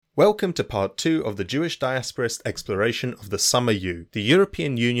Welcome to part 2 of the Jewish Diasporist exploration of the SummerU, the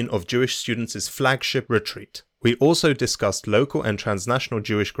European Union of Jewish Students' flagship retreat. We also discussed local and transnational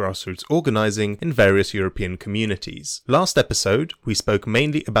Jewish grassroots organizing in various European communities. Last episode, we spoke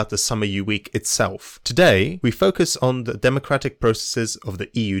mainly about the SummerU week itself. Today, we focus on the democratic processes of the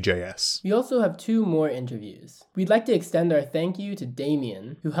EUJS. We also have 2 more interviews. We'd like to extend our thank you to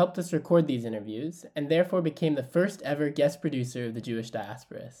Damien, who helped us record these interviews, and therefore became the first ever guest producer of the Jewish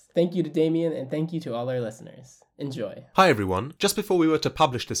Diasporist. Thank you to Damien, and thank you to all our listeners. Enjoy. Hi everyone. Just before we were to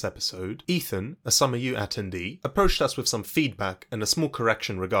publish this episode, Ethan, a SummerU attendee, approached us with some feedback and a small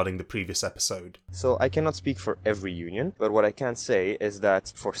correction regarding the previous episode. So I cannot speak for every union, but what I can say is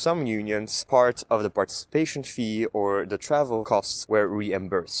that for some unions, part of the participation fee or the travel costs were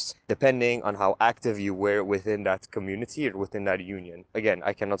reimbursed, depending on how active you were within that community or within that union. Again,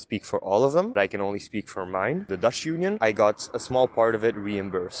 I cannot speak for all of them, but I can only speak for mine. The Dutch union, I got a small part of it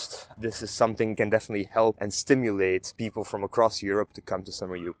reimbursed. This is something that can definitely help and stimulate people from across Europe to come to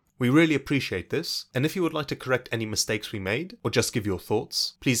SummerU. We really appreciate this, and if you would like to correct any mistakes we made, or just give your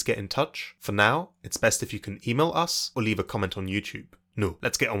thoughts, please get in touch. For now, it's best if you can email us or leave a comment on YouTube. No,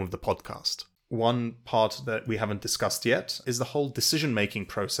 let's get on with the podcast. One part that we haven't discussed yet is the whole decision-making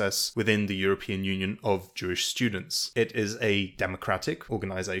process within the European Union of Jewish Students. It is a democratic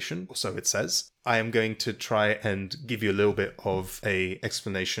organization, or so it says. I am going to try and give you a little bit of an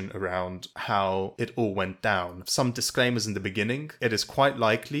explanation around how it all went down. Some disclaimers in the beginning. It is quite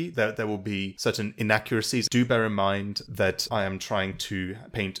likely that there will be certain inaccuracies. Do bear in mind that I am trying to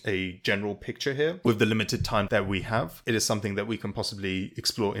paint a general picture here. With the limited time that we have, it is something that we can possibly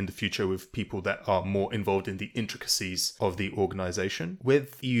explore in the future with people that are more involved in the intricacies of the organization.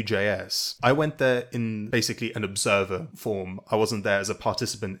 With EUJS, I went there in basically an observer form. I wasn't there as a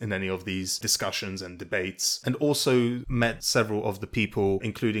participant in any of these discussions and debates, and also met several of the people,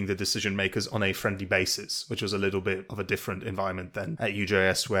 including the decision makers, on a friendly basis, which was a little bit of a different environment than at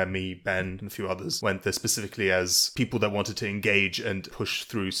EUJS, where me, Ben, and a few others went there specifically as people that wanted to engage and push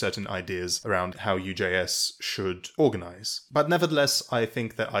through certain ideas around how EUJS should organize. But nevertheless, I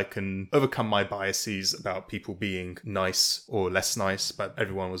think that I can overcome my biases about people being nice or less nice, but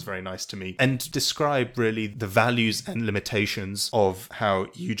everyone was very nice to me, and describe really the values and limitations of how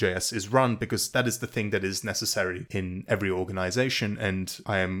EUJS is run, because that is the thing that is necessary in every organization, and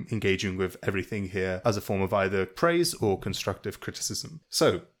I am engaging with everything here as a form of either praise or constructive criticism.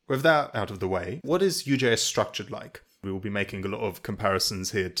 So, with that out of the way, what is EUJS structured like? We will be making a lot of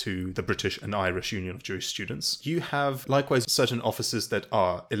comparisons here to the British and Irish Union of Jewish Students. You have likewise certain officers that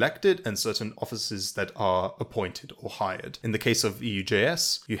are elected and certain officers that are appointed or hired. In the case of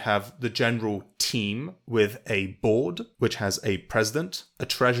EUJS, you have the general team with a board, which has a president, a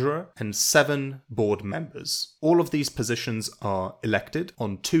treasurer, and 7 board members. All of these positions are elected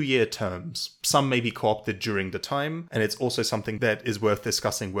on 2-year terms. Some may be co-opted during the time, and it's also something that is worth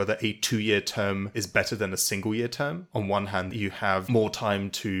discussing whether a 2-year term is better than a single-year term. On one hand, you have more time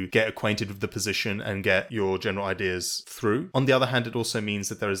to get acquainted with the position and get your general ideas through. On the other hand, it also means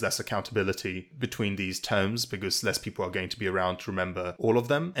that there is less accountability between these terms because less people are going to be around to remember all of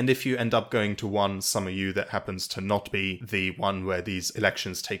them. And if you end up going to one SummerU that happens to not be the one where these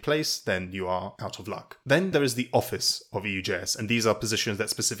elections take place, then you are out of luck. Then there is the office of EUJS, and these are positions that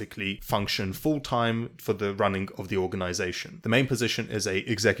specifically function full-time for the running of the organization. The main position is a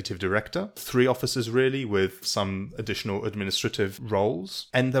executive director, 3 officers really, with some additional administrative roles.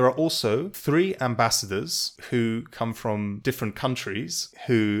 And there are also 3 ambassadors who come from different countries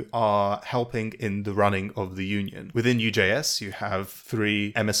who are helping in the running of the union. Within EUJS, you have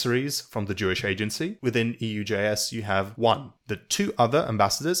 3 emissaries from the Jewish agency. Within EUJS, you have 1. The 2 other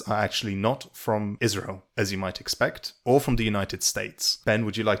ambassadors are actually not from Israel, as you might expect, or from the United States. Ben,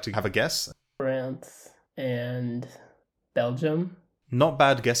 would you like to have a guess? France and Belgium. Not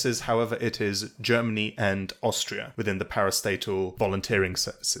bad guesses, however, it is Germany and Austria within the parastatal volunteering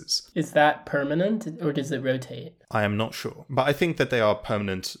services. Is that permanent, or does it rotate? I am not sure, but I think that they are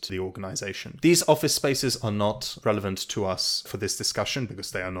permanent to the organization. These office spaces are not relevant to us for this discussion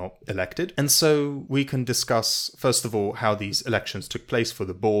because they are not elected. And so we can discuss, first of all, how these elections took place for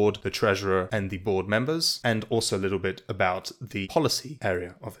the board, the treasurer, and the board members, and also a little bit about the policy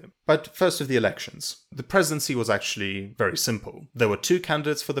area of it. But first of the elections. The presidency was actually very simple. There were two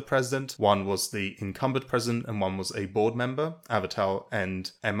candidates for the president. One was the incumbent president and one was a board member, Avatal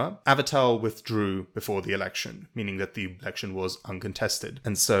and Emma. Avatal withdrew before the election, meaning that the election was uncontested.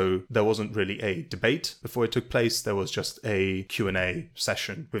 And so there wasn't really a debate before it took place. There was just a Q&A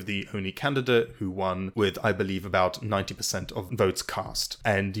session with the only candidate, who won with, I believe, about 90% of votes cast.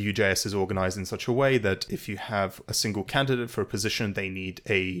 And EUJS is organized in such a way that if you have a single candidate for a position, they need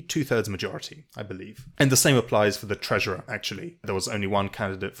a 2/3 majority, I believe. And the same applies for the treasurer, actually. There was only one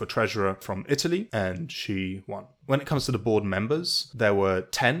candidate for treasurer from Italy, and she won. When it comes to the board members, there were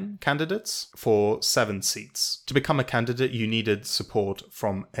 10 candidates for 7 seats. To become a candidate, you needed support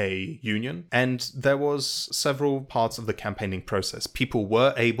from a union, and there was several parts of the campaigning process. People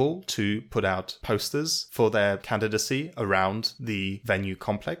were able to put out posters for their candidacy around the venue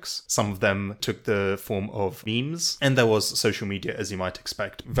complex. Some of them took the form of memes, and there was social media, as you might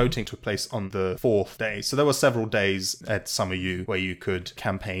expect. Voting took place on the 4th day, so there were several days at SummerU where you could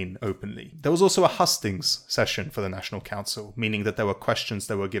campaign openly. There was also a hustings session for the National Council, meaning that there were questions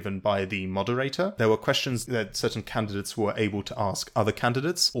that were given by the moderator. There were questions that certain candidates were able to ask other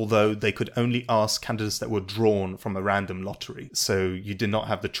candidates, although they could only ask candidates that were drawn from a random lottery. So you did not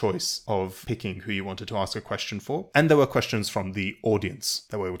have the choice of picking who you wanted to ask a question for. And there were questions from the audience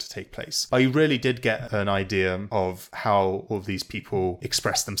that were able to take place. But you really did get an idea of how all of these people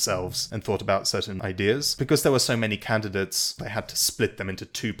expressed themselves and thought about certain ideas. Because there were so many candidates, they had to split them into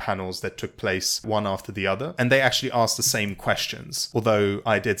 2 panels that took place one after the other. And they actually asked the same questions. Although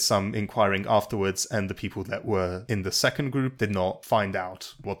I did some inquiring afterwards, and the people that were in the second group did not find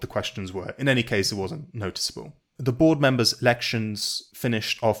out what the questions were. In any case, it wasn't noticeable. The board members' elections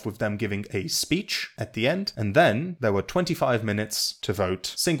finished off with them giving a speech at the end, and then there were 25 minutes to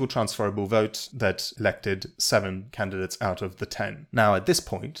vote, single transferable vote that elected 7 candidates out of the 10. Now, at this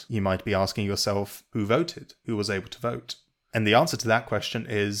point, you might be asking yourself, who voted? Who was able to vote? And the answer to that question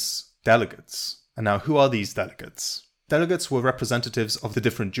is delegates. And now, who are these delegates? Delegates were representatives of the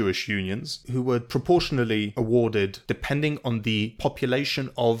different Jewish unions who were proportionally awarded depending on the population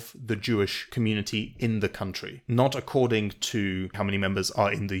of the Jewish community in the country, not according to how many members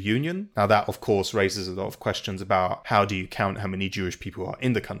are in the union. Now that, of course, raises a lot of questions about how do you count how many Jewish people are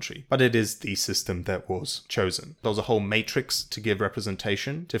in the country, but it is the system that was chosen. There was a whole matrix to give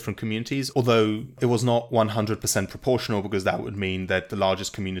representation to different communities, although it was not 100% proportional, because that would mean that the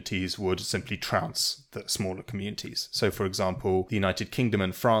largest communities would simply trounce the smaller communities. So, for example, the United Kingdom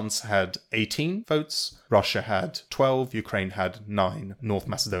and France had 18 votes, Russia had 12, Ukraine had 9, North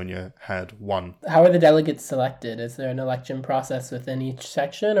Macedonia had 1. How are the delegates selected? Is there an election process within each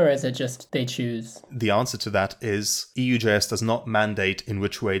section, or is it just they choose? The answer to that is EUJS does not mandate in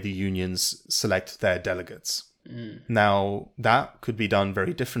which way the unions select their delegates. Now, that could be done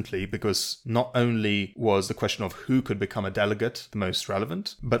very differently, because not only was the question of who could become a delegate the most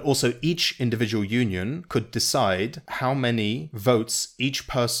relevant, but also each individual union could decide how many votes each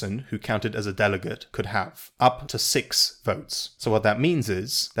person who counted as a delegate could have, up to 6 votes. So what that means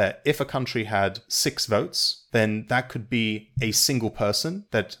is that if a country had 6 votes, then that could be a single person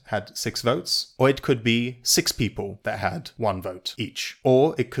that had 6 votes, or it could be 6 people that had 1 vote each,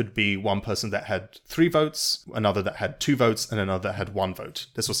 or it could be one person that had 3 votes, another that had 2 votes, and another that had 1 vote.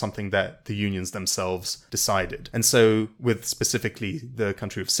 This was something that the unions themselves decided. And so with specifically the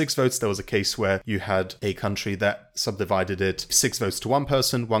country of 6 votes, there was a case where you had a country that subdivided it 6 votes to 1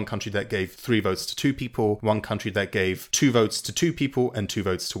 person, one country that gave 3 votes to 2 people, one country that gave 2 votes to 2 people, and 2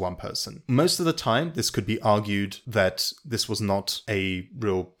 votes to 1 person. Most of the time, this could be argued that this was not a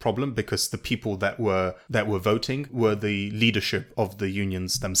real problem, because the people that were voting were the leadership of the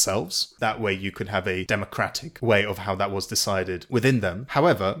unions themselves. That way you could have a democratic way of how that was decided within them.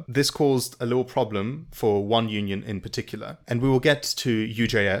 However, this caused a little problem for one union in particular, and we will get to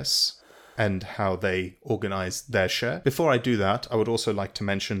EUJS and how they organized their share. Before I do that, I would also like to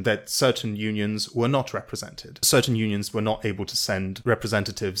mention that certain unions were not represented. Certain unions were not able to send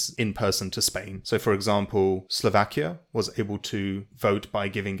representatives in person to Spain. So, for example, Slovakia was able to vote by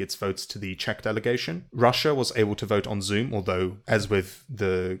giving its votes to the Czech delegation. Russia was able to vote on Zoom, although, as with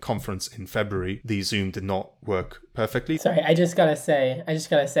the conference in February, the Zoom did not work perfectly. Sorry, I just gotta say,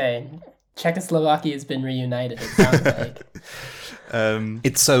 Czechoslovakia has been reunited, it sounds like.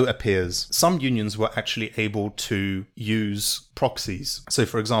 It so appears. Some unions were actually able to use proxies. So,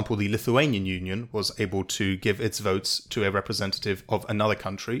 for example, the Lithuanian union was able to give its votes to a representative of another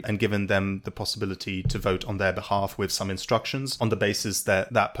country and given them the possibility to vote on their behalf with some instructions on the basis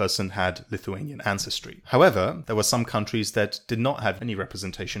that that person had Lithuanian ancestry. However, there were some countries that did not have any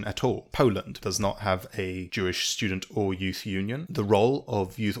representation at all. Poland does not have a Jewish student or youth union. The role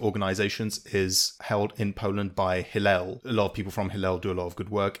of youth organizations is held in Poland by Hillel. A lot of people from Hillel Hillel do a lot of good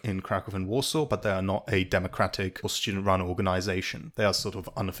work in Krakow and Warsaw, but they are not a democratic or student-run organization. They are sort of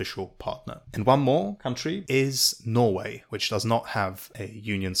unofficial partner. And one more country is Norway, which does not have a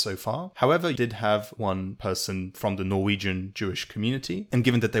union so far. However, it did have one person from the Norwegian Jewish community, and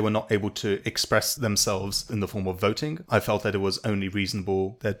given that they were not able to express themselves in the form of voting, I felt that it was only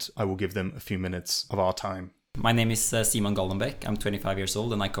reasonable that I will give them a few minutes of our time. My name is Simon Golombek. I'm 25 years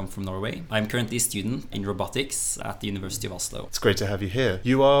old and I come from Norway. I'm currently a student in robotics at the University of Oslo. It's great to have you here.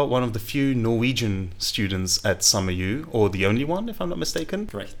 You are one of the few Norwegian students at SummerU, or the only one, if I'm not mistaken.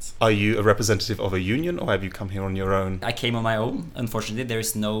 Correct. Are you a representative of a union, or have you come here on your own? I came on my own. Unfortunately, there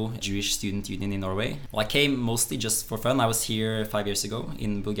is no Jewish student union in Norway. Well, I came mostly just for fun. I was here 5 years ago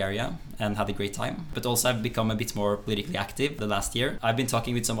in Bulgaria and had a great time. But also I've become a bit more politically active the last year. I've been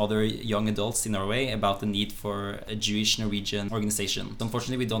talking with some other young adults in Norway about the need for a Jewish Norwegian organization.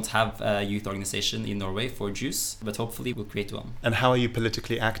 Unfortunately, we don't have a youth organization in Norway for Jews, but hopefully we'll create one. And how are you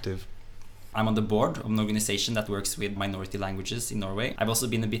politically active? I'm on the board of an organization that works with minority languages in Norway. I've also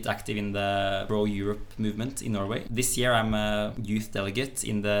been a bit active in the pro-Europe movement in Norway. This year I'm a youth delegate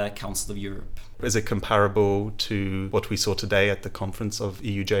in the Council of Europe. Is it comparable to what we saw today at the conference of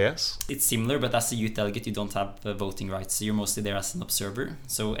EUJS? It's similar, but as a youth delegate you don't have voting rights, so you're mostly there as an observer.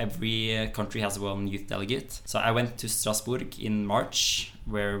 So every country has one youth delegate. So I went to Strasbourg in March,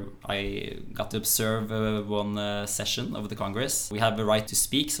 where I got to observe one session of the Congress. We have a right to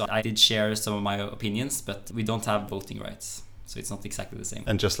speak, so I did share some of my opinions, but we don't have voting rights. So it's not exactly the same.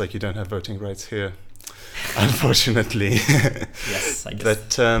 And just like you don't have voting rights here, unfortunately. Yes, I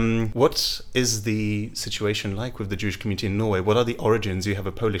guess. But what is the situation like with the Jewish community in Norway? What are the origins? You have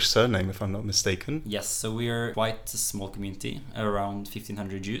a Polish surname, if I'm not mistaken. Yes, so we're quite a small community, around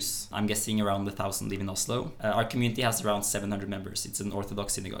 1,500 Jews. I'm guessing around 1,000 live in Oslo. Our community has around 700 members. It's an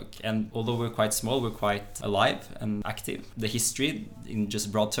Orthodox synagogue. And although we're quite small, we're quite alive and active. The history, in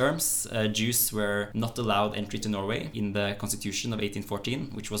just broad terms, Jews were not allowed entry to Norway in the Constitution of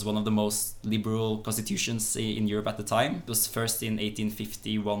 1814, which was one of the most liberal constitutions in Europe at the time. It was first in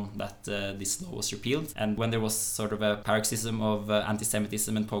 1851 that this law was repealed. And when there was sort of a paroxysm of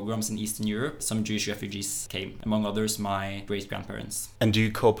anti-Semitism and pogroms in Eastern Europe, some Jewish refugees came, among others my great-grandparents. And do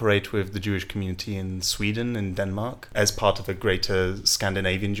you cooperate with the Jewish community in Sweden and Denmark as part of a greater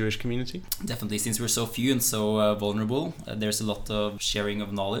Scandinavian Jewish community? Definitely, since we're so few and so vulnerable, there's a lot of sharing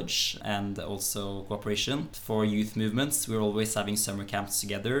of knowledge and also cooperation. For youth movements, we're always having summer camps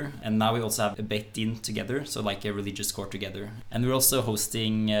together, and now we also have a Beit Din together, so like a religious court together. And we're also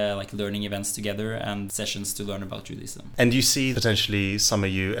hosting like learning events together and sessions to learn about Judaism. And you see potentially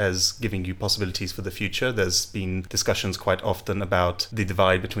SummerU as giving you possibilities for the future? There's been discussions quite often about the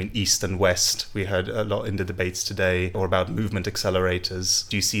divide between East and West. We heard a lot in the debates today, or about movement accelerators.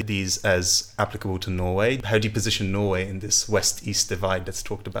 Do you see these as applicable to Norway? How do you position Norway in this West-East divide that's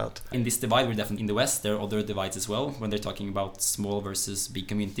talked about? In this divide, we're definitely in the West. There are other divides as well, when they're talking about small versus big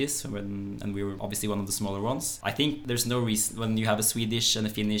communities, and we were obviously one of the smaller ones. I think there's no reason, when you have a Swedish and a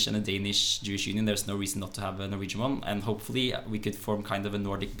Finnish and a Danish Jewish union, there's no reason not to have a Norwegian one, and hopefully we could form kind of a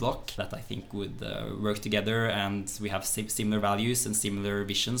Nordic bloc that I think would work together, and we have similar values and similar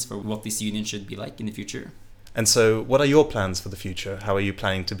visions for what this union should be like in the future. And so what are your plans for the future? How are you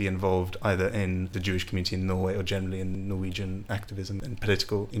planning to be involved either in the Jewish community in Norway or generally in Norwegian activism and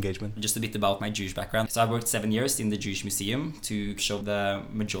political engagement? Just a bit about my Jewish background. So I worked 7 years in the Jewish Museum to show the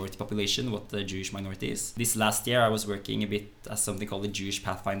majority population what the Jewish minority is. This last year I was working a bit as something called the Jewish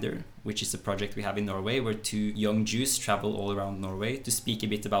Pathfinder, which is a project we have in Norway where 2 young Jews travel all around Norway to speak a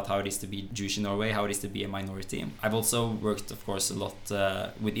bit about how it is to be Jewish in Norway, how it is to be a minority. I've also worked, of course, a lot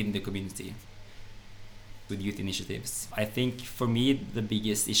within the community with youth initiatives. I think for me the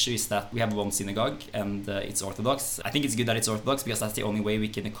biggest issue is that we have one synagogue and it's Orthodox. I think it's good that it's Orthodox because that's the only way we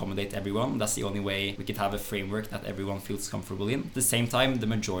can accommodate everyone. That's the only way we could have a framework that everyone feels comfortable in. At the same time, the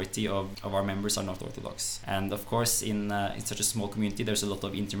majority of our members are not Orthodox. And of course, in such a small community, there's a lot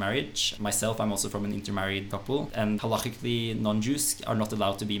of intermarriage. Myself, I'm also from an intermarried couple, and halakhically non-Jews are not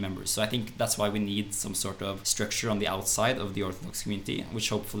allowed to be members. So I think that's why we need some sort of structure on the outside of the Orthodox community, which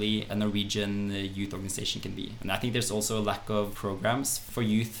hopefully a Norwegian youth organization can be. And I think there's also a lack of programs for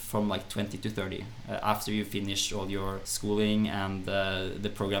youth from like 20 to 30 after you finish all your schooling and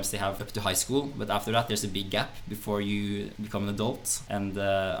the programs they have up to high school. But after that there's a big gap before you become an adult, and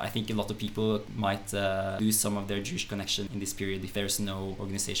I think a lot of people might lose some of their Jewish connection in this period if there's no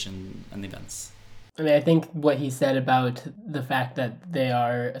organization and events. I mean, I think what he said about the fact that they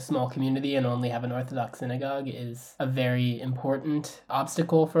are a small community and only have an Orthodox synagogue is a very important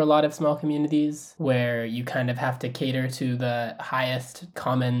obstacle for a lot of small communities, where you kind of have to cater to the highest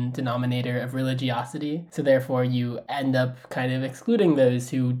common denominator of religiosity. So therefore, you end up kind of excluding those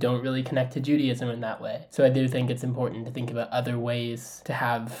who don't really connect to Judaism in that way. So I do think it's important to think about other ways to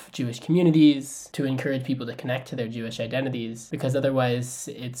have Jewish communities, to encourage people to connect to their Jewish identities, because otherwise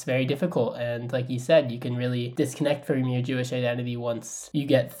it's very difficult. And like you said, you can really disconnect from your Jewish identity once you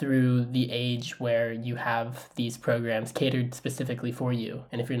get through the age where you have these programs catered specifically for you.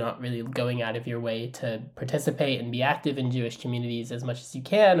 And if you're not really going out of your way to participate and be active in Jewish communities as much as you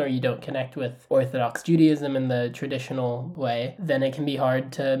can, or you don't connect with Orthodox Judaism in the traditional way, then it can be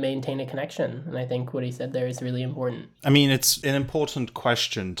hard to maintain a connection. And I think what he said there is really important. I mean, it's an important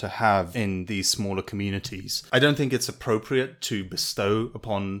question to have in these smaller communities. I don't think it's appropriate to bestow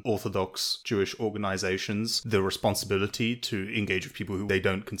upon Orthodox Jewish organizations the responsibility to engage with people who they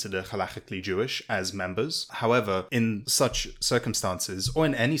don't consider halachically Jewish as members. However, in such circumstances, or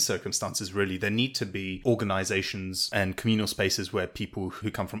in any circumstances really, there need to be organizations and communal spaces where people who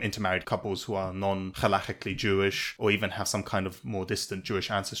come from intermarried couples who are non-halachically Jewish, or even have some kind of more distant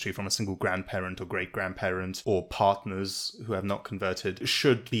Jewish ancestry from a single grandparent or great-grandparent, or partners who have not converted,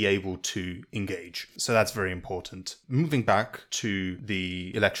 should be able to engage. So that's very important. Moving back to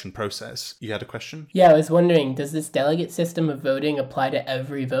the election process, you had a question? Yeah, I was wondering, does this delegate system of voting apply to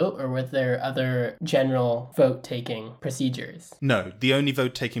every vote, or were there other general vote-taking procedures? No, the only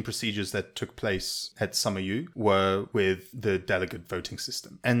vote-taking procedures that took place at SummerU were with the delegate voting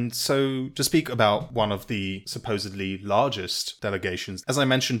system. And so, to speak about one of the supposedly largest delegations, as I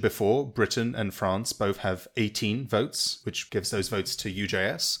mentioned before, Britain and France both have 18 votes, which gives those votes to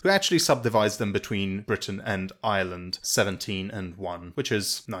EUJS, who actually subdivides them between Britain and Ireland, 17 and 1, which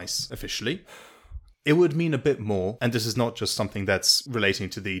is nice officially. It would mean a bit more, and this is not just something that's relating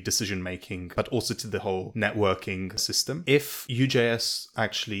to the decision-making, but also to the whole networking system, if EUJS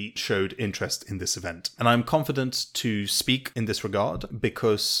actually showed interest in this event. And I'm confident to speak in this regard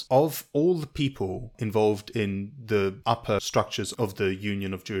because of all the people involved in the upper structures of the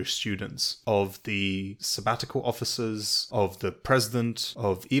Union of Jewish Students, of the sabbatical officers, of the president,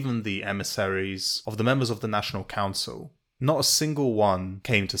 of even the emissaries, of the members of the National Council, not a single one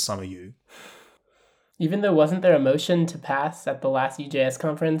came to SummerU. Even though wasn't there a motion to pass at the last EUJS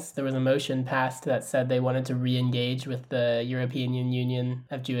conference? There was a motion passed that said they wanted to re-engage with the European Union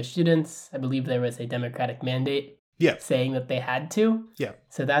of Jewish Students. I believe there was a democratic mandate saying that they had to. Yeah.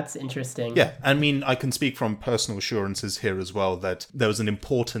 So that's interesting. Yeah, I mean, I can speak from personal assurances here as well that there was an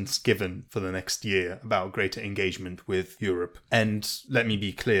importance given for the next year about greater engagement with Europe. And let me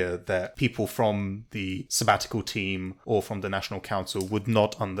be clear that people from the sabbatical team or from the National Council would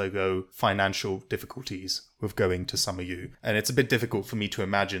not undergo financial difficulties with going to SummerU. And it's a bit difficult for me to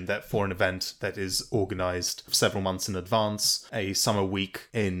imagine that for an event that is organized several months in advance, a summer week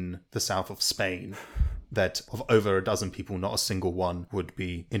in the south of Spain, that of over a dozen people, not a single one would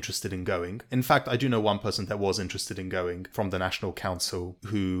be interested in going. In fact, I do know one person that was interested in going from the National Council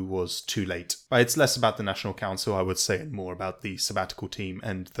who was too late. But it's less about the National Council, I would say, and more about the sabbatical team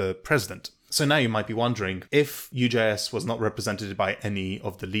and the president. So now you might be wondering, if EUJS was not represented by any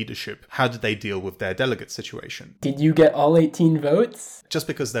of the leadership, how did they deal with their delegate situation? Did you get all 18 votes? Just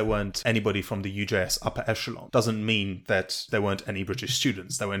because there weren't anybody from the EUJS upper echelon doesn't mean that there weren't any British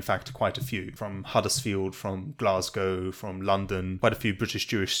students. There were in fact quite a few from Huddersfield, from Glasgow, from London, quite a few British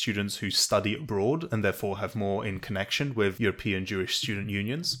Jewish students who study abroad and therefore have more in connection with European Jewish student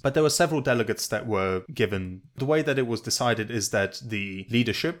unions. But there were several delegates that were given. The way that it was decided is that the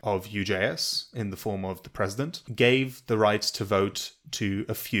leadership of EUJS, in the form of the president, gave the right to vote to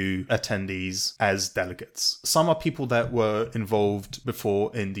a few attendees as delegates. Some are people that were involved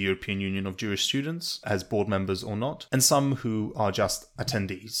before in the European Union of Jewish Students as board members or not, and some who are just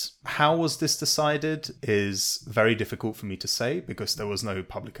attendees. How was this decided is very difficult for me to say because there was no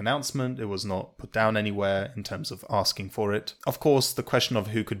public announcement. It was not put down anywhere in terms of asking for it. Of course, the question of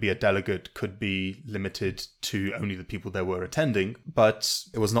who could be a delegate could be limited to only the people that were attending, but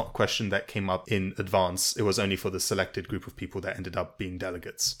it was not a question that came up in advance. It was only for the selected group of people that ended up being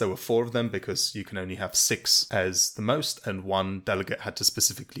delegates. There were 4 of them because you can only have 6 as the most, and 1 delegate had to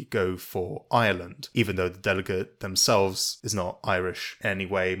specifically go for Ireland, even though the delegate themselves is not Irish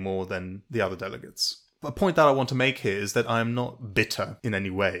anyway more than the other delegates. A point that I want to make here is that I am not bitter in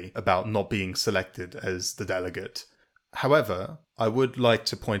any way about not being selected as the delegate. However, I would like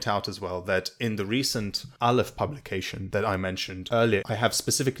to point out as well that in the recent Aleph publication that I mentioned earlier, I have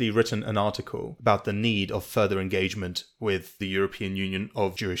specifically written an article about the need of further engagement with the European Union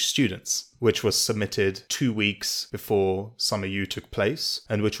of Jewish Students. which was submitted 2 weeks before SummerU took place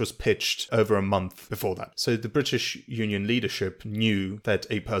and which was pitched over a month before that. So the British Union leadership knew that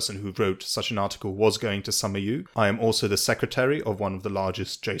a person who wrote such an article was going to SummerU. I am also the secretary of one of the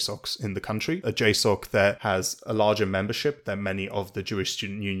largest JSOCs in the country, a JSOC that has a larger membership than many of the Jewish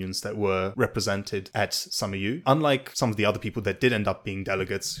student unions that were represented at SummerU, unlike some of the other people that did end up being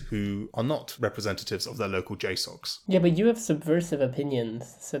delegates who are not representatives of their local JSOCs. Yeah, but you have subversive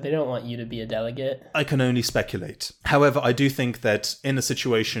opinions, so they don't want you to be a delegate. I can only speculate. However, I do think that in a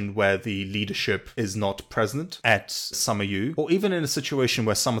situation where the leadership is not present at SummerU, or even in a situation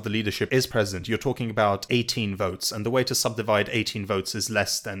where some of the leadership is present, you're talking about 18 votes, and the way to subdivide 18 votes is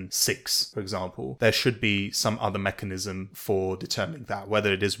less than 6, for example. There should be some other mechanism for determining that,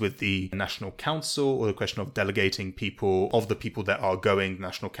 whether it is with the National Council or the question of delegating people. Of the people that are going, the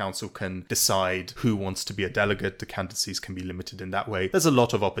National Council can decide who wants to be a delegate. The candidacies can be limited in that way. There's a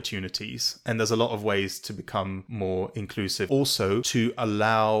lot of opportunities, and there's a lot of ways to become more inclusive. Also, to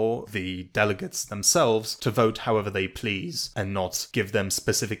allow the delegates themselves to vote however they please and not give them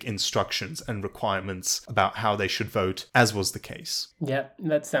specific instructions and requirements about how they should vote, as was the case. Yep,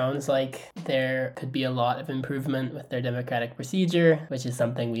 that sounds like there could be a lot of improvement with their democratic procedure, which is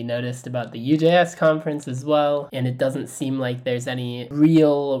something we noticed about the EUJS conference as well. And it doesn't seem like there's any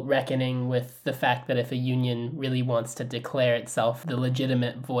real reckoning with the fact that if a union really wants to declare itself the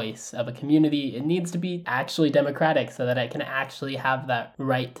legitimate voice of a community, it needs to be actually democratic so that it can actually have that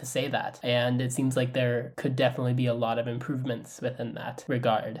right to say that. And it seems like there could definitely be a lot of improvements within that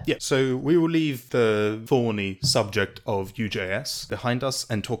regard. Yeah, so we will leave the thorny subject of EUJS behind us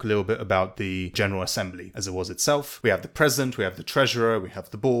and talk a little bit about the General Assembly as it was itself. We have the President, we have the Treasurer, we have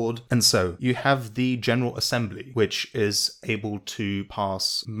the Board. And so you have the General Assembly, which is able to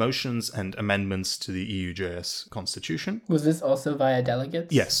pass motions and amendments to the EUJS Constitution. Was this also via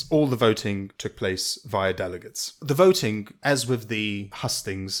delegates? Yes, all the voting took place via delegates. The voting, as with the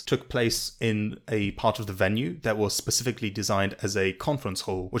hustings, took place in a part of the venue that was specifically designed as a conference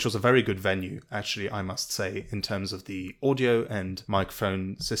hall, which was a very good venue, actually, I must say, in terms of the audio and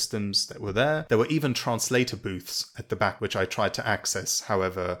microphone systems that were there. There were even translator booths at the back, which I tried to access.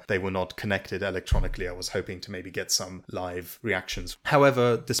 However, they were not connected electronically. I was hoping to maybe get some live reactions.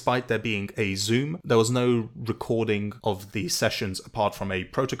 However, despite there being a Zoom, there was no recording of the sessions apart from a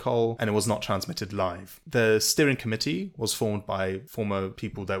protocol, and it was not transmitted live. The steering committee was formed by former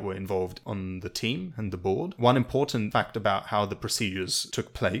people that were involved on the team and the board. One important fact about how the procedures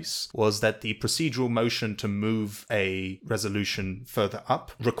took place was that the procedural motion to move a resolution further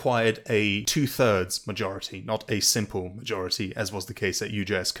up required a 2/3 majority, not a simple majority, as was the case at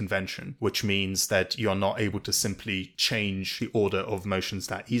EUJS convention, which means that you're not able to simply change the order of motions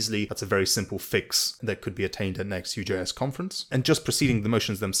that easily. That's a very simple fix that could be attained at next EUJS conference. And just preceding the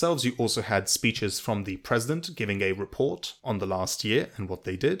motions themselves, you also had speeches from the president giving a report on the last year and what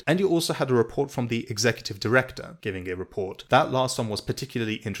they did. And you also had a report from the executive director giving a report. That last one was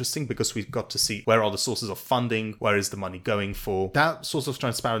particularly interesting because we got to see where are the sources of funding, where is the money going for. That source of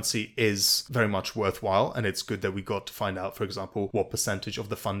transparency is very much worthwhile, and it's good that we got to find out, for example, what percentage of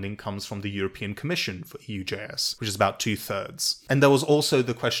the funding comes from the European Commission for EUJS, which is about 2/3. And there was also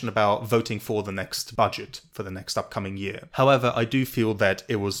the question about voting for the next budget for the next upcoming year. However, I do feel that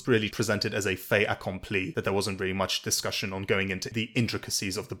it was really presented as a fait accompli, that there wasn't really much discussion on going into the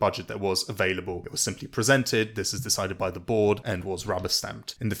intricacies of the budget that was available. It was simply presented, this is decided by the board, and was rubber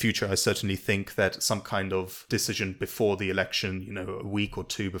stamped. In the future, I certainly think that some kind of decision before the election, a week or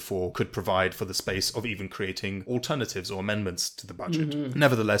two before, could provide for the space of even creating alternatives or amendments to the budget. Mm-hmm.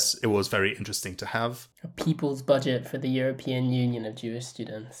 Nevertheless, it was very interesting to have. A people's budget for the European Union of Jewish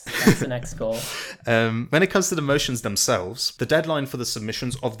students. That's the next goal. When it comes to the motions themselves, the deadline for the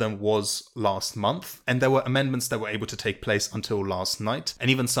submissions of them was last month, and there were amendments that were able to take place until last night, and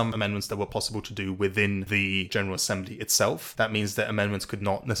even some amendments that were possible to do within the General Assembly itself. That means that amendments could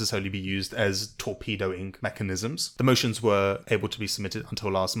not necessarily be used as torpedoing mechanisms. The motions were able to be submitted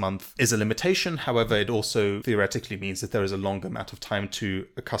until last month is a limitation. However, it also theoretically means that there is a longer amount of time to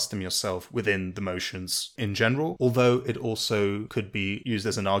accustom yourself within the motions in general, although it also could be used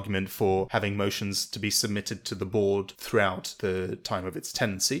as an argument for having motions to be submitted to the board throughout the time of its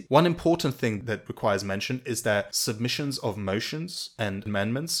tenancy. One important thing that requires mention is that submissions of motions and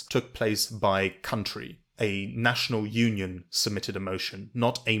amendments took place by country. A national union submitted a motion,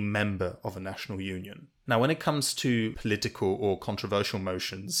 not a member of a national union. Now, when it comes to political or controversial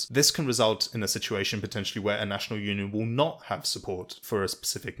motions, this can result in a situation potentially where a national union will not have support for a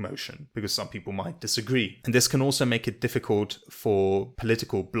specific motion because some people might disagree. And this can also make it difficult for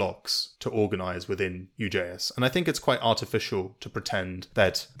political blocs to organize within EUJS. And I think it's quite artificial to pretend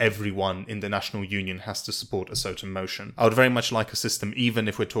that everyone in the national union has to support a certain motion. I would very much like a system, even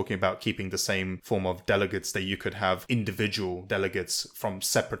if we're talking about keeping the same form of delegates, that you could have individual delegates from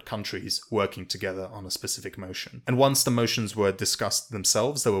separate countries working together on a specific motion. And once the motions were discussed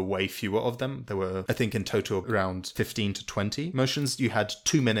themselves, there were way fewer of them. There were, I think, in total around 15 to 20 motions. You had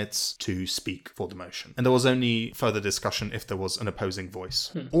 2 minutes to speak for the motion. And there was only further discussion if there was an opposing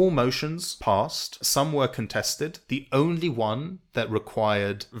voice. All motions passed. Some were contested. The only one that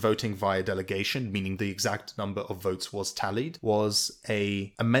required voting via delegation, meaning the exact number of votes was tallied, was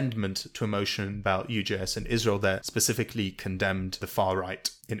a amendment to a motion about EUJS in Israel that specifically condemned the far right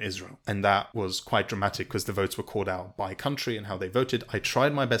in Israel. And that was quite dramatic because the votes were called out by country and how they voted. I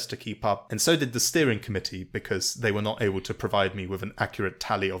tried my best to keep up, and so did the steering committee, because they were not able to provide me with an accurate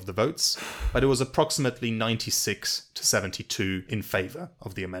tally of the votes, but it was approximately 96 to 72 in favour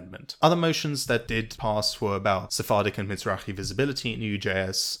of the amendment. Other motions that did pass were about Sephardic and Mizrahi visibility in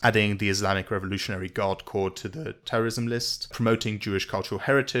EUJS, adding the Islamic Revolutionary Guard Corps to the terrorism list, promoting Jewish cultural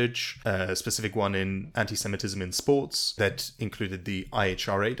heritage, a specific one in anti-Semitism in sports that included the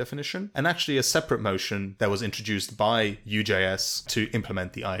IHRA definition, and actually a separate motion that was introduced by EUJS to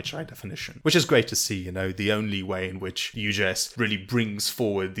implement the IHRA definition, which is great to see. The only way in which EUJS really brings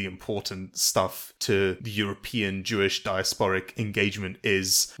forward the important stuff to the European Jewish diasporic engagement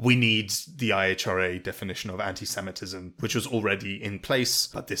is we need the IHRA definition of anti-Semitism, which was already in place,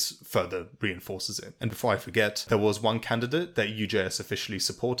 but this further reinforces it. And before I forget, there was one candidate that EUJS officially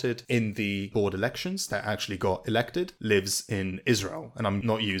supported in the board elections that actually got elected, lives in Israel. And I'm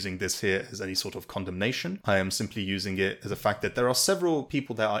not using this here as any sort of condemnation. I am simply using it as a fact that there are several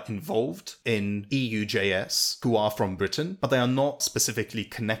people that are involved in EUJS who are from Britain, but they are not specifically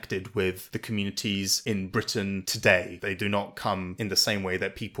connected with the communities in Britain today. They do not come in the same way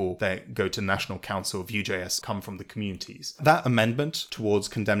that people that go to National Council of EUJS come from the communities. That amendment towards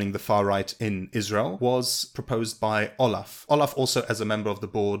condemning the far right in Israel was proposed by Olaf. Olaf also, as a member of the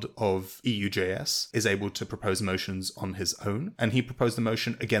board of EUJS, is able to propose motions on his own, and he proposed a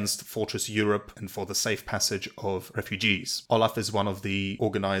motion against Fortress Europe and for the safe passage of refugees. Olaf is one of the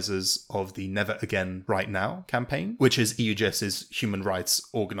organisers of the Never Again Right Now campaign, which is EUJS's human rights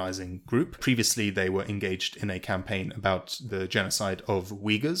organising group. Previously, they were engaged in a campaign about the genocide of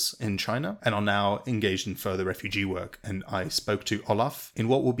Uyghurs in China and are now engaged in further refugee work. And I spoke to Olaf in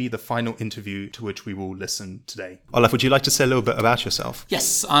what will be the final interview to which we will listen today. Olaf, would you like to say a little bit about yourself?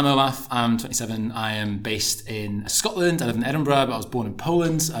 Yes, I'm Olaf. I'm 27. I am based in Scotland. I live in Edinburgh, but I was born in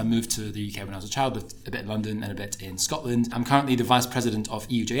Poland. I moved to the UK when I was a child, lived a bit in London and a bit in Scotland. I'm currently the Vice President of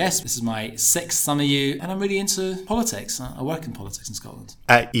EUJS. This is my 6th SummerU, and I'm really into politics. I work in politics in Scotland.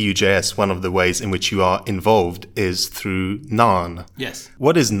 At EUJS, one of the ways in which you are involved is through NARN. Yes.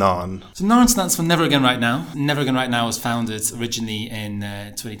 What is NARN? So NARN stands for Never Again Right Now. Never Again Right Now was founded originally in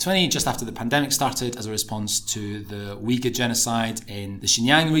 2020, just after the pandemic started, as a response to the Uyghur genocide in the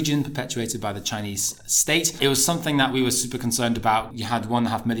Xinjiang region perpetuated by the Chinese state. It was something that we were super concerned about. You had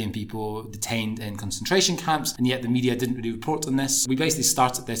 1.5 million people detained in concentration camps, and yet the media didn't really report on this. We basically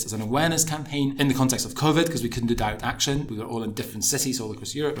started this as an awareness campaign in the context of COVID because we couldn't do direct action. We were all in different cities all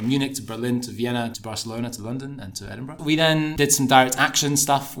across Europe, from Munich to Berlin to Vienna to Barcelona to London and to Edinburgh. We then did some direct action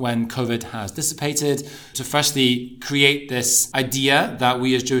stuff when COVID has dissipated to firstly create this idea that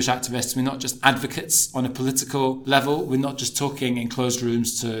we as Jewish activists, we're not just advocates on a political level, we're not just talking in closed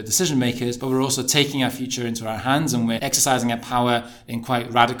rooms to decision makers, but we're also taking our future into our hands and we're exercising our power in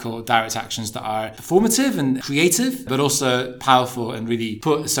quite radical direct actions that are performative and creative, but also powerful and really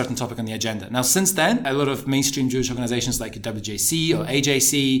put a certain topic on the agenda. Now, since then, a lot of mainstream Jewish organizations like WJC or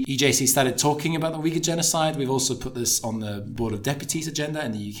AJC, EJC started talking about the Uyghur genocide. We've also put this on the Board of Deputies agenda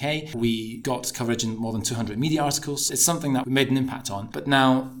in the UK. We got coverage in more than 200 media articles. It's something that we made an impact on. But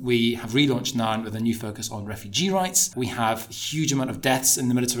now we have relaunched NARN with a new focus on refugee rights. We have a huge amount of deaths in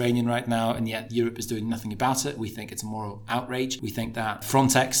the Mediterranean right now, and yet Europe is doing nothing about it. We think it's a moral outrage. We think that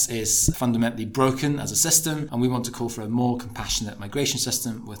Frontex is fundamentally broken as a system, and we want to call for a more compassionate migration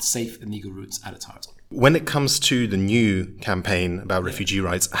system with safe and legal routes at its heart. When it comes to the new campaign about refugee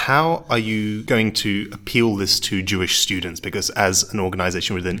rights, how are you going to appeal this to Jewish students? Because as an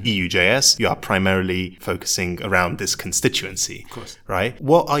organization within EUJS, you are primarily focusing around this constituency, Of course. right?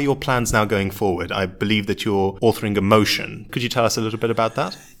 What are your plans now going forward? I believe that you're authoring a motion. Could you tell us a little bit about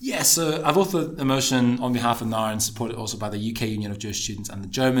that? Yeah, so I've authored a motion on behalf of NAR and supported also by the UK Union of Jewish Students and the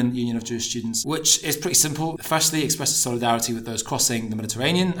German Union of Jewish Students, which is pretty simple. Firstly, expresses solidarity with those crossing the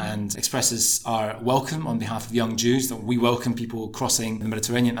Mediterranean and expresses our welcome on behalf of young Jews, that we welcome people crossing the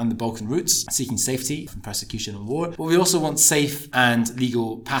Mediterranean and the Balkan routes, seeking safety from persecution and war. But we also want safe and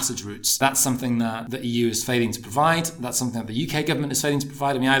legal passage routes. That's something that the EU is failing to provide. That's something that the UK government is failing to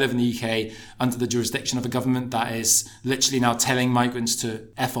provide. I mean, I live in the UK under the jurisdiction of a government that is literally now telling migrants to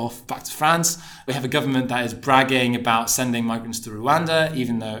F off back to France. We have a government that is bragging about sending migrants to Rwanda,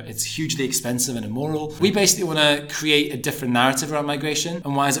 even though it's hugely expensive and immoral. We basically want to create a different narrative around migration.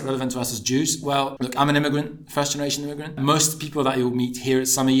 And why is it relevant to us as Jews? Well, look, I'm an immigrant, first generation immigrant. Most people that you'll meet here at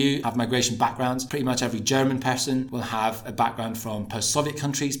SummerU have migration backgrounds. Pretty much every German person will have a background from post-Soviet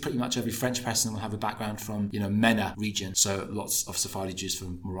countries. Pretty much every French person will have a background from, MENA region. So lots of Sephardi Jews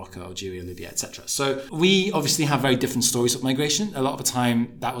from Morocco, Algeria, Libya, etc. So we obviously have very different stories of migration. A lot of the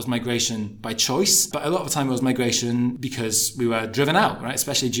time that was migration by choice, but a lot of the time it was migration because we were driven out, right?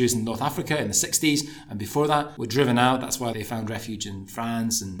 Especially Jews in North Africa in the 60s and before that were driven out. That's why they found refuge in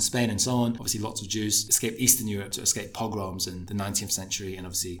France and Spain and so on. Obviously lots of Jews escaped Eastern Europe to escape pogroms in the 19th century and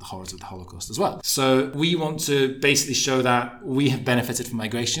obviously the horrors of the Holocaust as well. So we want to basically show that we have benefited from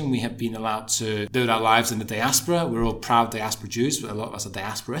migration. We have been allowed to build our lives in the diaspora. We're all proud diaspora Jews, but a lot of us are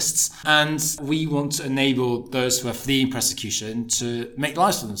diasporists. And we want to enable those who are fleeing persecution to make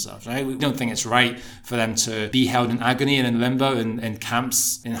lives for themselves, right? We don't think it's right for them to be held in agony and in limbo in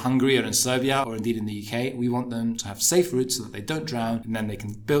camps in Hungary or in Serbia or indeed in the UK. We want them to have safe routes so that they don't drown, and then they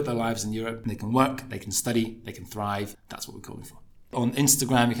can build their lives in Europe, and they can work, they can study, they can thrive. That's what we're calling for. On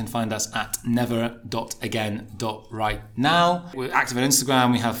Instagram, you can find us at never.again.rightnow. We're active on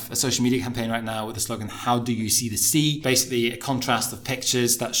Instagram. We have a social media campaign right now with the slogan, "How do you see the sea?" Basically a contrast of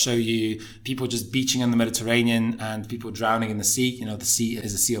pictures that show you people just beaching in the Mediterranean and people drowning in the sea. The sea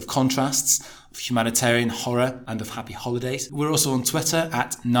is a sea of contrasts, of humanitarian horror and of happy holidays. We're also on Twitter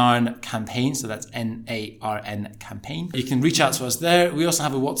at Narn Campaign, so that's NARN Campaign. You can reach out to us there. We also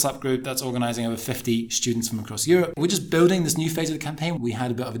have a WhatsApp group that's organising over 50 students from across Europe. We're just building this new phase of the campaign. We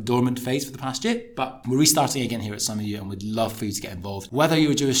had a bit of a dormant phase for the past year, but we're restarting again here at SummerU, and we'd love for you to get involved. Whether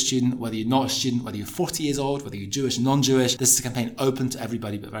you're a Jewish student, whether you're not a student, whether you're 40 years old, whether you're Jewish, non-Jewish, this is a campaign open to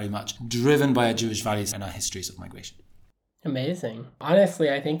everybody, but very much driven by our Jewish values and our histories of migration. Amazing. Honestly,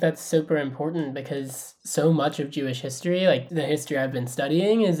 I think that's super important because so much of Jewish history, like the history I've been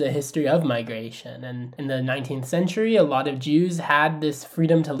studying, is a history of migration. And in the 19th century, a lot of Jews had this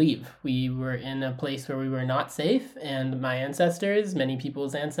freedom to leave. We were in a place where we were not safe, and my ancestors, many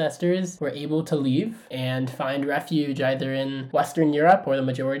people's ancestors, were able to leave and find refuge either in Western Europe or the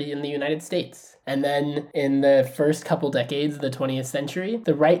majority in the United States. And then in the first couple decades of the 20th century,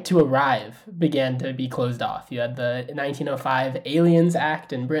 the right to arrive began to be closed off. You had the 1905 Aliens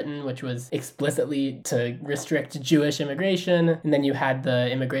Act in Britain, which was explicitly to restrict Jewish immigration. And then you had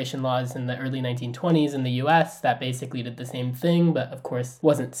the immigration laws in the early 1920s in the US that basically did the same thing, but of course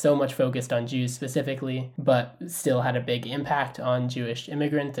wasn't so much focused on Jews specifically, but still had a big impact on Jewish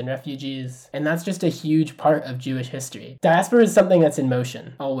immigrants and refugees. And that's just a huge part of Jewish history. Diaspora is something that's in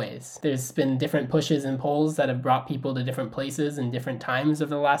motion, always. There's been different pushes and pulls that have brought people to different places in different times over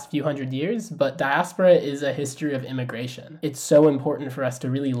the last few hundred years, but diaspora is a history of immigration. It's so important for us to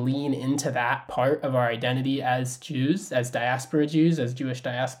really lean into that part of our identity as Jews, as diaspora Jews, as Jewish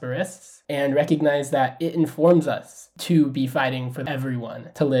diasporists, and recognize that it informs us to be fighting for everyone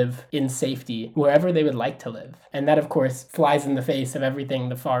to live in safety wherever they would like to live. And that, of course, flies in the face of everything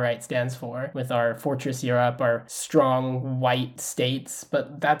the far right stands for with our fortress Europe, our strong white states,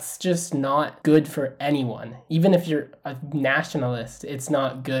 but that's just not good for anyone. Even if you're a nationalist, it's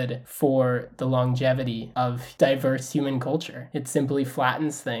not good for the longevity of diverse human culture. It simply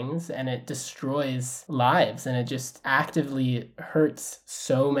flattens things and it destroys lives, and it just actively hurts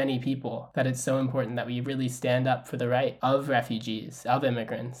so many people that it's so important that we really stand up for the right of refugees, of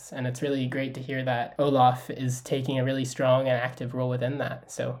immigrants. And it's really great to hear that Olaf is taking a really strong and active role within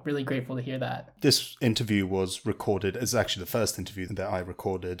that. So really grateful to hear that. This interview was recorded, it's actually the first interview that I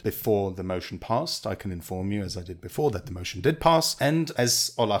recorded before the motion motion passed, I can inform you, as I did before, that the motion did pass. And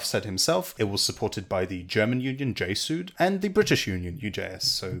as Olaf said himself, it was supported by the German union, JSUD, and the British union, EUJS.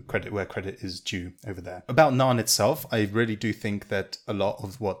 So credit where credit is due over there. About NAN itself, I really do think that a lot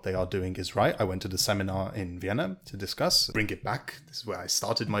of what they are doing is right. I went to the seminar in Vienna to discuss, bring it back. This is where I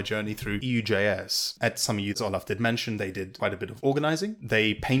started my journey through EUJS. At SummerU, as Olaf did mention, they did quite a bit of organizing.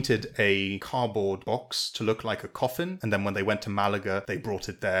 They painted a cardboard box to look like a coffin, and then when they went to Malaga, they brought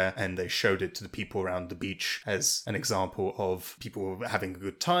it there and they showed it to the people around the beach as an example of people having a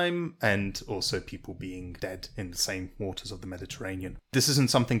good time and also people being dead in the same waters of the Mediterranean. This isn't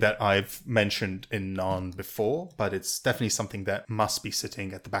something that I've mentioned in NAN before, but it's definitely something that must be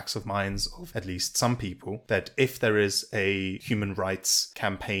sitting at the backs of minds of at least some people, that if there is a human rights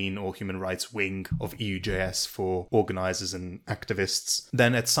campaign or human rights wing of EUJS for organizers and activists,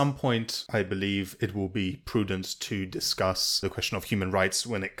 then at some point I believe it will be prudent to discuss the question of human rights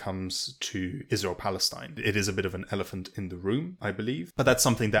when it comes to Israel-Palestine. It is a bit of an elephant in the room, I believe, but that's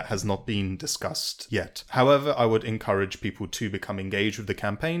something that has not been discussed yet. However, I would encourage people to become engaged with the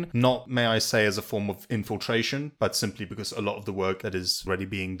campaign, not, may I say, as a form of infiltration, but simply because a lot of the work that is already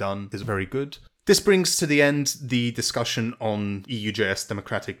being done is very good. This brings to the end the discussion on EUJS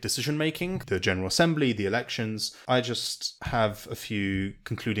democratic decision-making, the General Assembly, the elections. I just have a few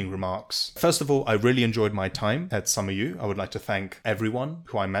concluding remarks. First of all, I really enjoyed my time at SummerU. I would like to thank everyone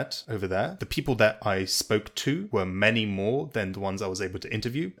who I met over there. The people that I spoke to were many more than the ones I was able to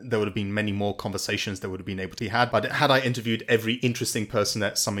interview. There would have been many more conversations that would have been able to be had, but had I interviewed every interesting person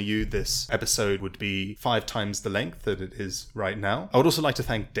at SummerU, this episode would be 5 times the length that it is right now. I would also like to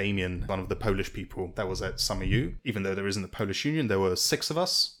thank Damien, one of the Polish people that was at SummerU. Even though there isn't a Polish union, there were 6 of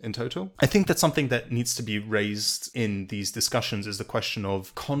us in total. I think that something that needs to be raised in these discussions is the question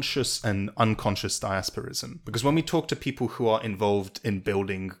of conscious and unconscious diasporism. Because when we talk to people who are involved in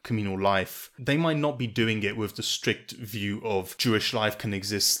building communal life, they might not be doing it with the strict view of Jewish life can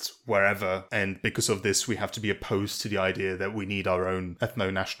exist wherever, and because of this we have to be opposed to the idea that we need our own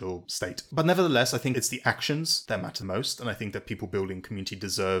ethno-national state. But nevertheless, I think it's the actions that matter most, and I think that people building community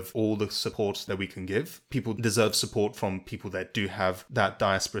deserve all the support that we can give. People deserve support from people that do have that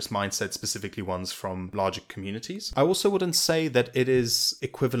diasporous mindset, specifically ones from larger communities. I also wouldn't say that it is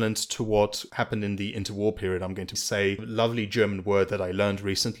equivalent to what happened in the interwar period. I'm going to say a lovely German word that I learned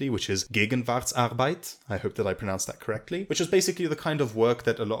recently, which is Gegenwartsarbeit. I hope that I pronounced that correctly, which is basically the kind of work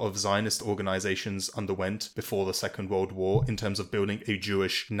that a lot of Zionist organizations underwent before the Second World War in terms of building a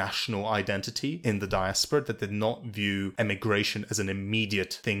Jewish national identity in the diaspora, that did not view emigration as an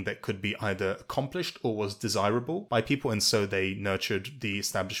immediate thing that could be either accomplished or was desirable by people, and so they nurtured the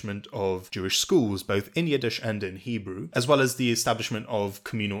establishment of Jewish schools, both in Yiddish and in Hebrew, as well as the establishment of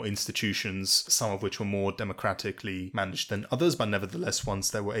communal institutions, some of which were more democratically managed than others, but nevertheless ones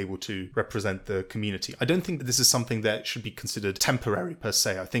that were able to represent the community. I don't think that this is something that should be considered temporary per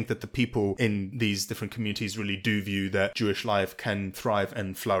se. I think that the people in these different communities really do view that Jewish life can thrive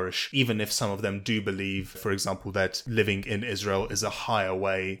and flourish, even if some of them do believe, for example, that living in Israel is a higher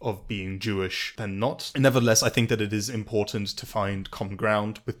way of being Jewish than not. Nevertheless, I think that it is important to find common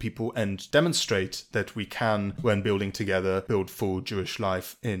ground with people and demonstrate that we can, when building together, build full Jewish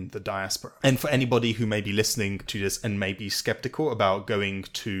life in the diaspora. And for anybody who may be listening to this and may be skeptical about going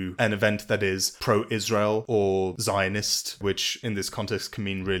to an event that is pro-Israel or Zionist, which in this context can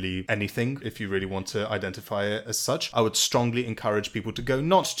mean really anything if you really want to identify it as such, I would strongly encourage people to go,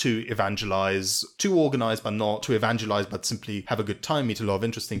 not to evangelize, to organize, but not to evangelize, but simply have a good time, meet a lot of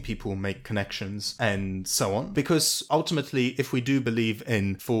interesting people, make connections, and so on. Because ultimately, if we do believe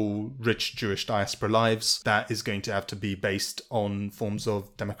in full, rich Jewish diaspora lives, that is going to have to be based on forms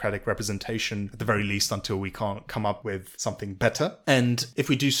of democratic representation, at the very least, until we can't come up with something better. And if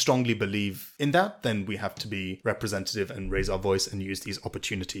we do strongly believe in that, then we have to be representative and raise our voice and use these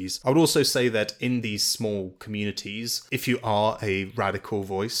opportunities. I would also say that in these small communities, if you are a radical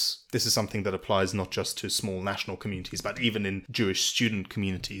voice, this is something that applies not just to small national communities, but even in Jewish student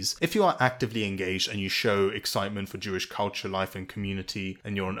communities. If you are actively engaged and you show excitement for Jewish culture, life, and community,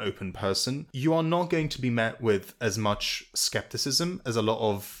 and you're an open person, you are not going to be met with as much skepticism as a lot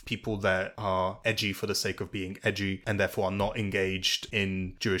of people that are edgy for the sake of being edgy and therefore are not engaged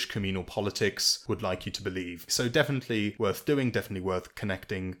in Jewish communal politics would like you to believe. So definitely worth doing, definitely worth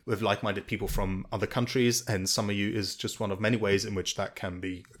connecting with like-minded people from other countries, and SummerU is just one of many ways in which that can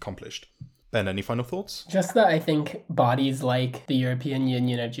be accomplished. Ben, any final thoughts? Just that I think bodies like the European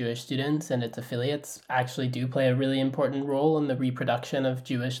Union of Jewish Students and its affiliates actually do play a really important role in the reproduction of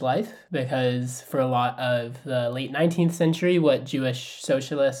Jewish life, because for a lot of the late 19th century, what Jewish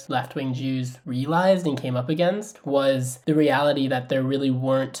socialist left-wing Jews realized and came up against was the reality that there really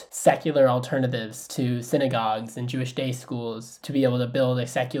weren't secular alternatives to synagogues and Jewish day schools to be able to build a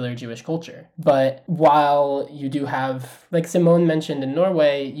secular Jewish culture. But while you do have, like Simone mentioned in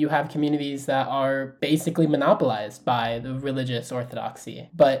Norway, you have communities that are basically monopolized by the religious orthodoxy.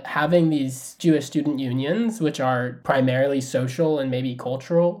 But having these Jewish student unions, which are primarily social and maybe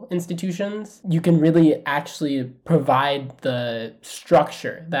cultural institutions, you can really actually provide the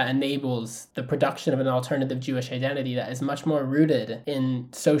structure that enables the production of an alternative Jewish identity that is much more rooted in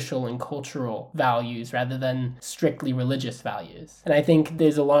social and cultural values rather than strictly religious values. And I think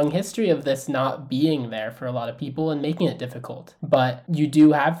there's a long history of this not being there for a lot of people and making it difficult. But you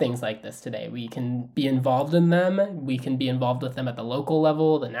do have things like this today. We can be involved in them. We can be involved with them at the local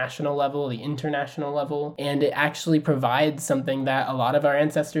level, the national level, the international level. And it actually provides something that a lot of our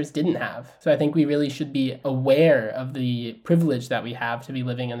ancestors didn't have. So I think we really should be aware of the privilege that we have to be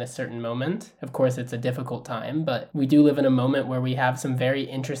living in this certain moment. Of course, it's a difficult time, but we do live in a moment where we have some very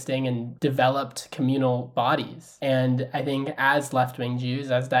interesting and developed communal bodies. And I think as left-wing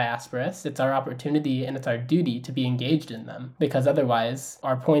Jews, as diasporists, it's our opportunity and it's our duty to be engaged in them, because otherwise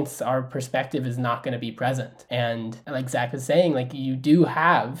our points, our perspective is not going to be present. And like Zach was saying, like you do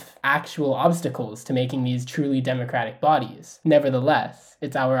have actual obstacles to making these truly democratic bodies. Nevertheless,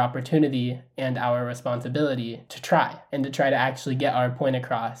 it's our opportunity and our responsibility to try to actually get our point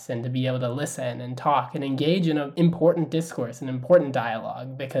across and to be able to listen and talk and engage in an important discourse, an important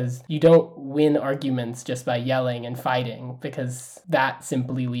dialogue, because you don't win arguments just by yelling and fighting, because that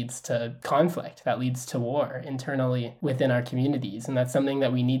simply leads to conflict, that leads to war internally within our communities. And that's something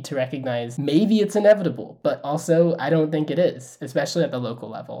that we need to recognize. Maybe it's inevitable, but also I don't think it is, especially at the local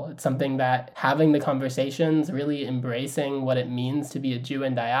level. It's something that having the conversations, really embracing what it means to be a Jew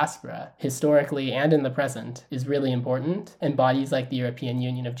in diaspora, historically and in the present, is really important. And bodies like the European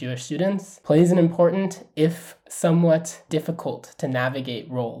Union of Jewish Students plays an important, if somewhat difficult to navigate,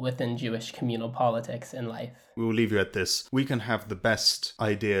 role within Jewish communal politics and life. We will leave you at this. We can have the best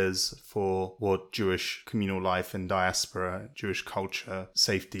ideas for what Jewish communal life in diaspora, Jewish culture,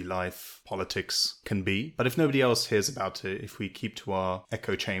 safety life, politics can be. But if nobody else hears about it, if we keep to our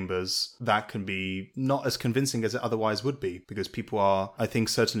echo chambers, that can be not as convincing as it otherwise would be, because people are, I think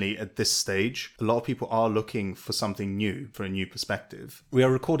certainly at this stage, a lot of people are looking for something new, for a new perspective. We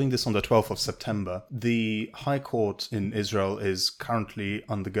are recording this on the 12th of September. The High Court in Israel is currently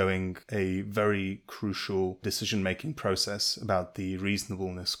undergoing a very crucial decision-making process about the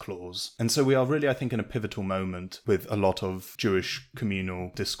reasonableness clause. And so we are really, I think, in a pivotal moment with a lot of Jewish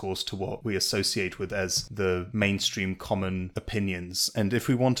communal discourse to what we associate with as the mainstream common opinions. And if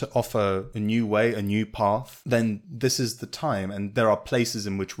we want to offer a new way, a new path, then this is the time. And there are places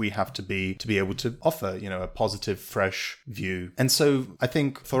in which we have to be able to offer, a positive, fresh view. And so I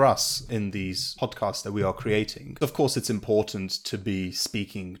think for us in these podcasts that we are creating, of course, it's important to be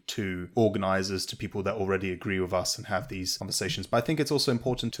speaking to organizers, to people that already agree with us and have these conversations. But I think it's also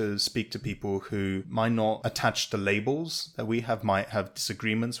important to speak to people who might not attach the labels that we have, might have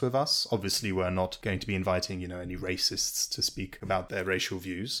disagreements with us. Obviously, we're not going to be inviting, any racists to speak about their racial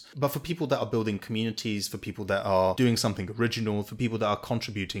views. But for people that are building communities, for people that are doing something original, for people that are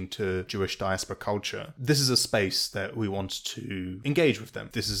contributing to Jewish diaspora culture, this is a space that we want to engage with them.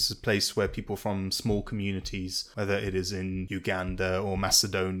 This is a place where people from small communities, whether it is in Uganda or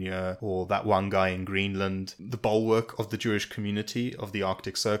Macedonia or that one guy in Greenland, the bulwark of the Jewish community of the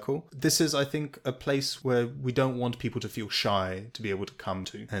Arctic Circle. This is, I think, a place where we don't want people to feel shy to be able to come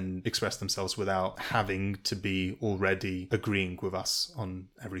to and express themselves without having to be already agreeing with us on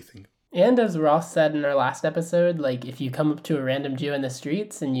everything. And as Ross said in our last episode, if you come up to a random Jew in the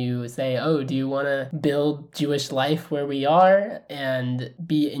streets and you say, oh, do you want to build Jewish life where we are and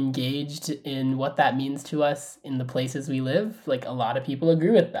be engaged in what that means to us in the places we live? A lot of people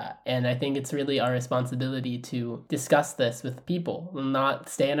agree with that. And I think it's really our responsibility to discuss this with people, not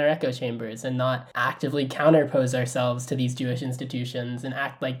stay in our echo chambers and not actively counterpose ourselves to these Jewish institutions and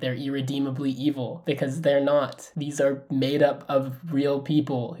act like they're irredeemably evil, because they're not. These are made up of real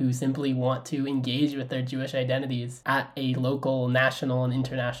people who simply want to engage with their Jewish identities at a local, national, and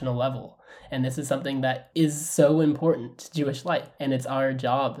international level. And this is something that is so important to Jewish life. And it's our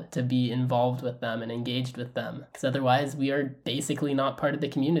job to be involved with them and engaged with them. Because otherwise we are basically not part of the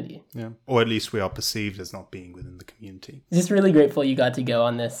community. Yeah. Or at least we are perceived as not being within the community. Just really grateful you got to go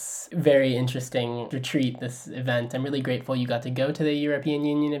on this very interesting retreat, this event. I'm really grateful you got to go to the European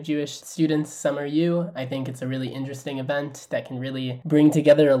Union of Jewish Students SummerU. I think it's a really interesting event that can really bring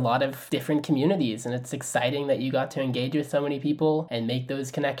together a lot of different communities. And it's exciting that you got to engage with so many people and make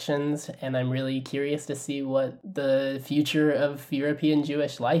those connections. And I'm really curious to see what the future of European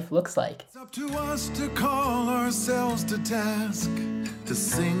Jewish life looks like. It's up to us to call ourselves to task, to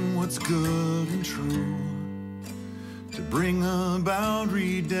sing what's good and true, to bring about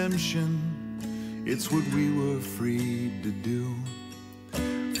redemption. It's what we were freed to do.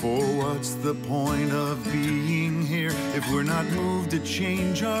 For what's the point of being here if we're not moved to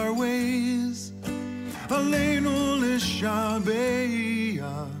change our ways? Aleinu l'shabeach,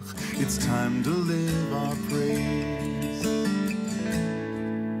 it's time to live our praise.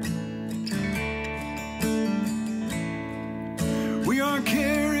 We are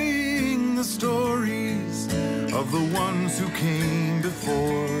carrying the stories of the ones who came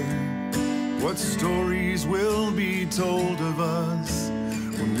before. What stories will be told of us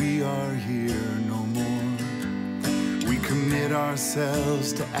when we are here no more? We commit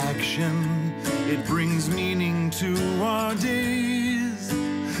ourselves to action. It brings meaning to our days.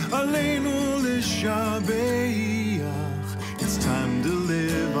 Aleinu l'shabeach, it's time to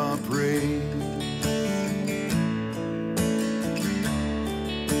live our praise.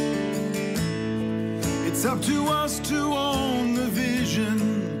 It's up to us to own the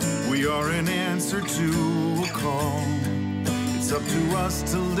vision. We are an answer to a call. It's up to us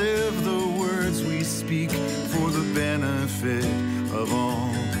to live the words we speak for the benefit of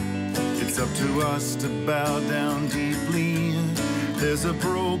all. It's up to us to bow down deeply. There's a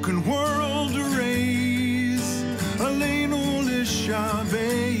broken world to raise. Aleinu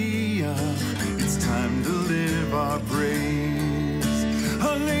l'shabeach, it's time to live our praise.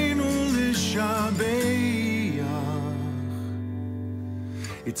 Aleinu l'shabeach,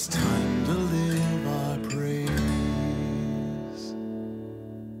 it's time to